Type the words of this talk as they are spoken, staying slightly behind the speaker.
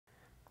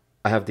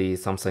I have the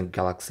Samsung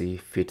Galaxy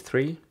Fit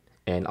 3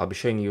 and I'll be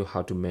showing you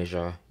how to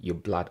measure your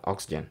blood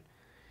oxygen.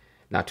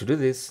 Now to do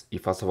this, you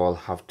first of all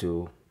have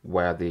to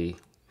wear the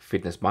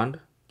fitness band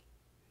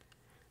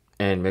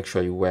and make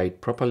sure you wear it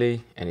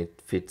properly and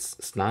it fits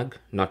snug,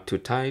 not too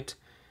tight,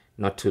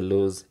 not too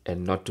loose,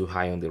 and not too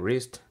high on the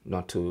wrist,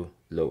 not too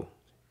low,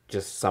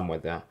 just somewhere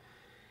there.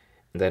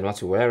 And then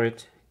once you wear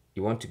it,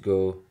 you want to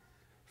go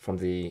from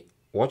the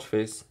watch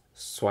face,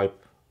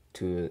 swipe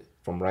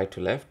from right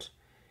to left,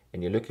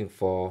 and you're looking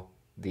for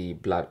the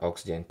blood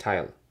oxygen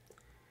tile.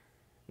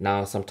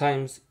 Now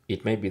sometimes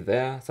it may be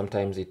there,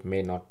 sometimes it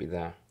may not be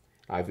there.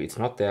 If it's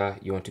not there,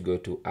 you want to go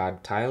to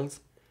add tiles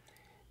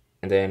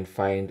and then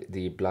find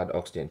the blood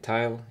oxygen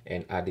tile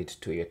and add it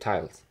to your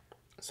tiles.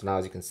 So now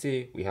as you can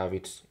see, we have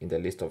it in the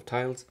list of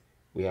tiles.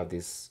 We have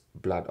this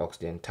blood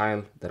oxygen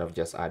tile that I've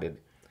just added.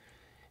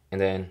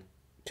 And then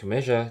to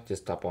measure,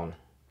 just tap on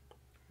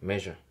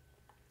measure.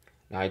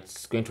 Now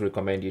it's going to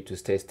recommend you to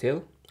stay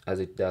still as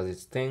it does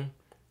its thing.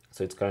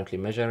 So it's currently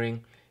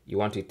measuring. You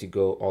want it to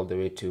go all the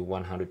way to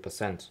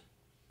 100%.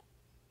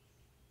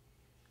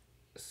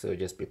 So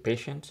just be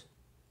patient.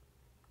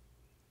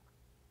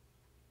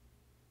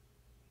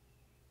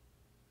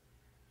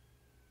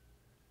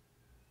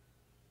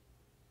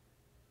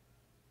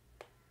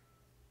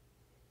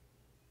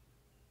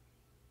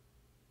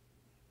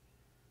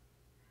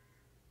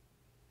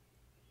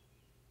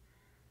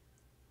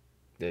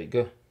 There you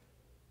go.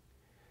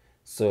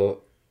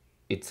 So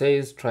it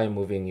says try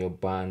moving your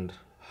band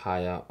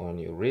higher on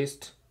your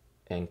wrist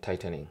and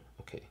tightening.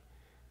 Okay,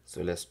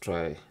 so let's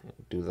try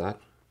do that.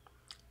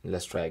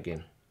 Let's try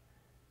again.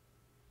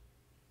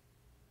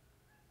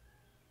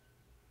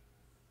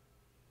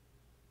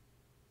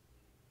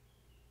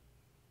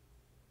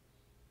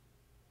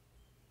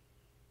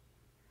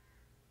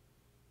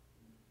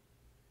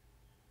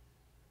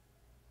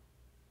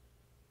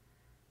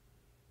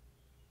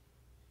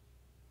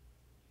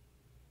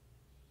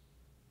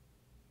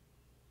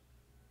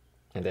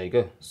 And there you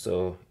go.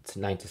 So it's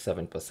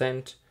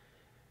 97%.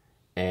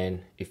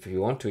 And if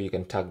you want to, you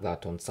can tag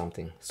that on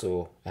something.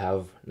 So I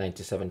have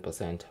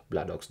 97%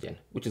 blood oxygen,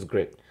 which is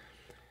great.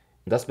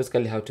 That's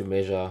basically how to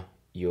measure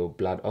your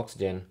blood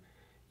oxygen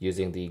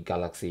using the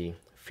Galaxy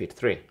Fit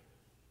 3.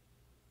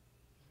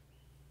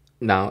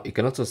 Now you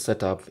can also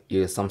set up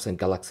your Samsung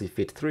Galaxy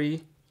Fit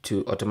 3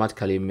 to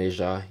automatically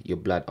measure your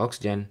blood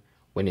oxygen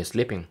when you're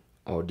sleeping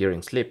or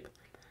during sleep.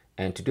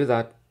 And to do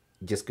that,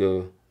 just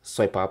go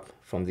swipe up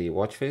from the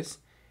watch face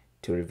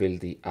to reveal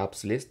the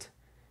apps list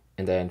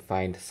and then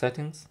find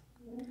settings.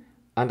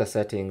 Under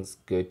settings,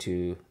 go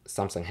to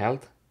Samsung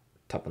Health,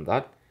 tap on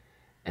that.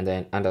 And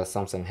then under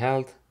Samsung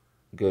Health,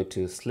 go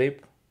to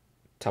sleep,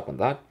 tap on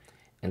that.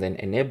 And then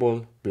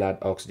enable blood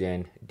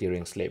oxygen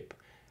during sleep.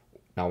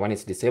 Now, when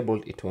it's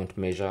disabled, it won't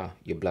measure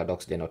your blood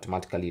oxygen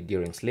automatically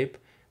during sleep.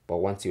 But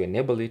once you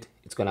enable it,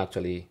 it's going to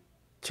actually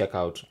check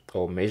out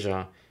or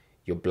measure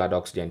your blood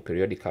oxygen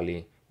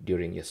periodically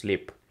during your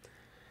sleep.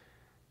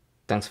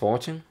 Thanks for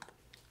watching.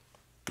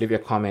 Leave your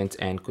comments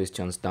and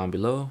questions down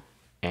below,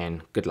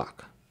 and good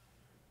luck.